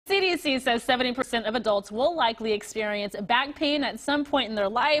CDC says 70% of adults will likely experience back pain at some point in their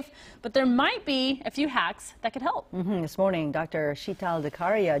life, but there might be a few hacks that could help. This morning, Dr. Sheetal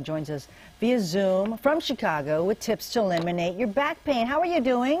Decaria joins us via Zoom from Chicago with tips to eliminate your back pain. How are you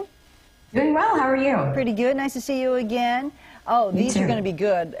doing? Doing well. How are you? Pretty good. Nice to see you again. Oh, these are going to be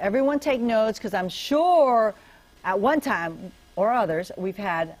good. Everyone take notes, because I'm sure at one time or others we've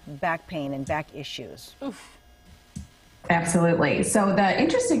had back pain and back issues. Oof. Absolutely. So the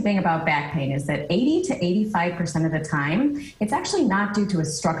interesting thing about back pain is that 80 to 85% of the time, it's actually not due to a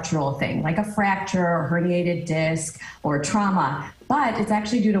structural thing like a fracture or herniated disc or trauma, but it's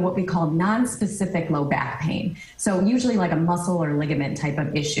actually due to what we call non-specific low back pain. So usually like a muscle or ligament type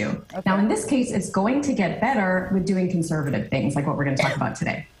of issue. Okay. Now, in this case, it's going to get better with doing conservative things like what we're going to talk about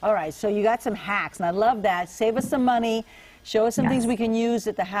today. All right. So you got some hacks, and I love that. Save us some money. Show us some things we can use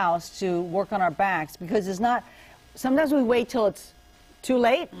at the house to work on our backs, because it's not... Sometimes we wait till it's too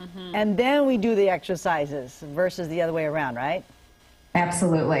late, and then we do the exercises versus the other way around, right?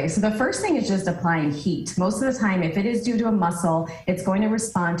 Absolutely. So the first thing is just applying heat. Most of the time, if it is due to a muscle, it's going to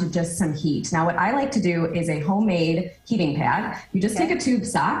respond to just some heat. Now, what I like to do is a homemade heating pad. You just take a tube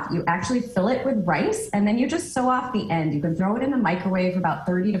sock, you actually fill it with rice, and then you just sew off the end. You can throw it in the microwave for about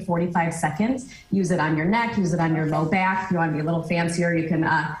 30 to 45 seconds. Use it on your neck, use it on your low back. If you want to be a little fancier, you can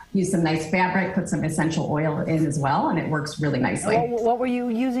use some nice fabric, put some essential oil in as well, and it works really nicely. What were you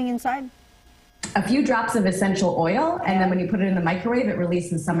using inside? A few drops of essential oil, and then when you put it in the microwave, it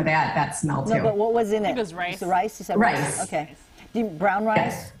releases some of that smell too. No, but what was in it? I think it was rice. The rice? You said rice. Okay. Brown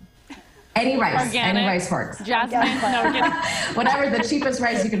rice? Yes. Any rice. Organic. Any rice works. Jasmine. No, we're kidding. Whatever the cheapest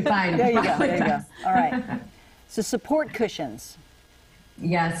rice you can find. There you go. There you go. All right. So support cushions.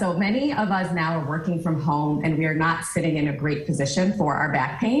 Yeah, so many of us now are working from home, and we are not sitting in a great position for our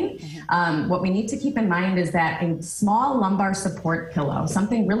back pain. What we need to keep in mind is that a small lumbar support pillow,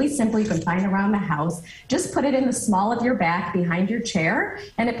 something really simple you can find around the house, just put it in the small of your back behind your chair,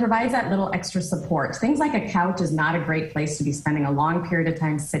 and it provides that little extra support. Things like a couch is not a great place to be spending a long period of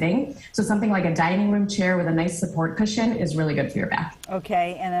time sitting. So something like a dining room chair with a nice support cushion is really good for your back.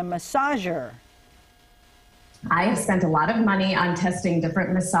 Okay, and a massager. I have spent a lot of money on testing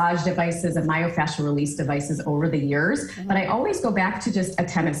different massage devices and myofascial release devices over the years, but I always go back to just a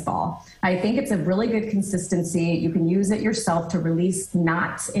tennis ball. I think it's a really good consistency. You can use it yourself to release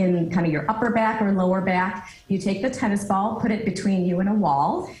knots in kind of your upper back or lower back. You take the tennis ball, put it between you and a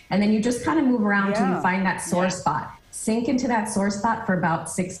wall, and then you just kind of move around till you find that sore spot. Sink into that sore spot for about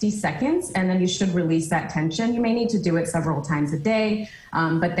 60 seconds, and then you should release that tension. You may need to do it several times a day,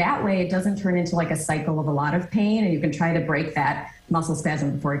 but that way it doesn't turn into like a cycle of a lot of pain, and you can try to break that muscle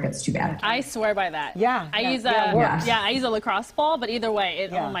spasm before it gets too bad. I swear by that. I use a lacrosse ball, but either way,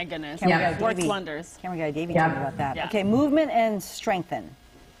 oh my goodness, it works wonders. Camera guy Davey told me about that. Okay, movement and strengthen.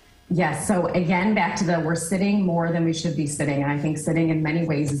 Yes, so again, back to we're sitting more than we should be sitting, and I think sitting in many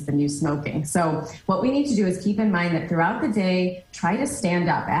ways is the new smoking. So what we need to do is keep in mind that throughout the day, try to stand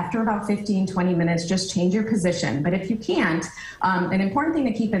up. After about 15, 20 minutes, just change your position. But if you can't, an important thing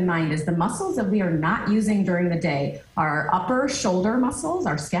to keep in mind is the muscles that we are not using during the day are upper shoulder muscles,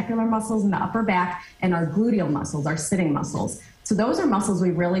 our scapular muscles in the upper back, and our gluteal muscles, our sitting muscles. So those are muscles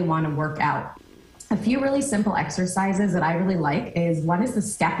we really want to work out. A few really simple exercises that I really like is one is the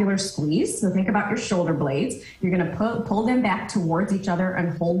scapular squeeze. So think about your shoulder blades. You're going to pull them back towards each other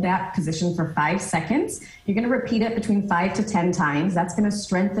and hold that position for 5 seconds. You're going to repeat it between 5 to 10 times. That's going to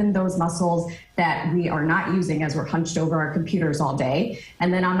strengthen those muscles that we are not using as we're hunched over our computers all day.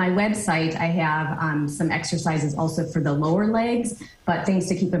 And then on my website, I have some exercises also for the lower legs, but things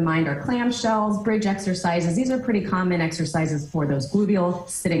to keep in mind are clamshells, bridge exercises. These are pretty common exercises for those gluteal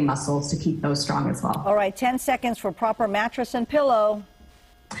sitting muscles to keep those strong as well. All right, 10 seconds for proper mattress and pillow.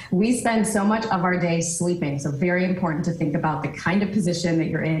 We spend so much of our day sleeping, so very important to think about the kind of position that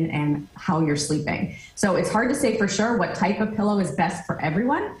you're in and how you're sleeping. So it's hard to say for sure what type of pillow is best for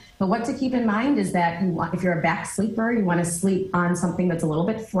everyone, but what to keep in mind is that if you're a back sleeper, you want to sleep on something that's a little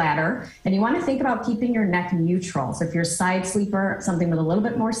bit flatter, and you want to think about keeping your neck neutral. So if you're a side sleeper, something with a little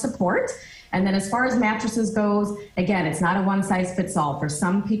bit more support. And then as far as mattresses goes, again, it's not a one-size-fits-all. For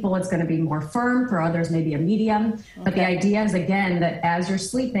some people, it's going to be more firm. For others, maybe a medium. But the idea is, again, that as you're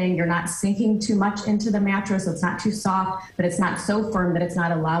sleeping, you're not sinking too much into the mattress. So it's not too soft, but it's not so firm that it's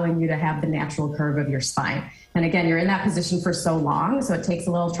not allowing you to have the natural curve of your spine. And again, you're in that position for so long, so it takes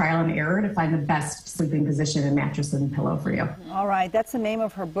a little trial and error to find the best sleeping position and mattress and pillow for you. All right, that's the name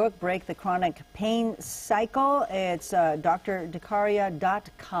of her book, Break the Chronic Pain Cycle. It's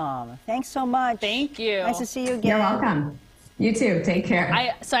drdecaria.com. Thanks so much. Thank you. Nice to see you again. You're welcome. You too. Take care.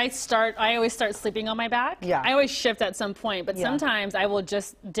 I always start sleeping on my back. Yeah. I always shift at some point, but Yeah. sometimes I will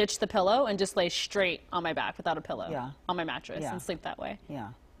just ditch the pillow and just lay straight on my back without a pillow on my mattress Yeah. and sleep that way. Yeah.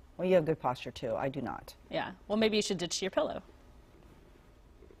 Well, you have good posture too. I do not. Yeah. Well, maybe you should ditch your pillow.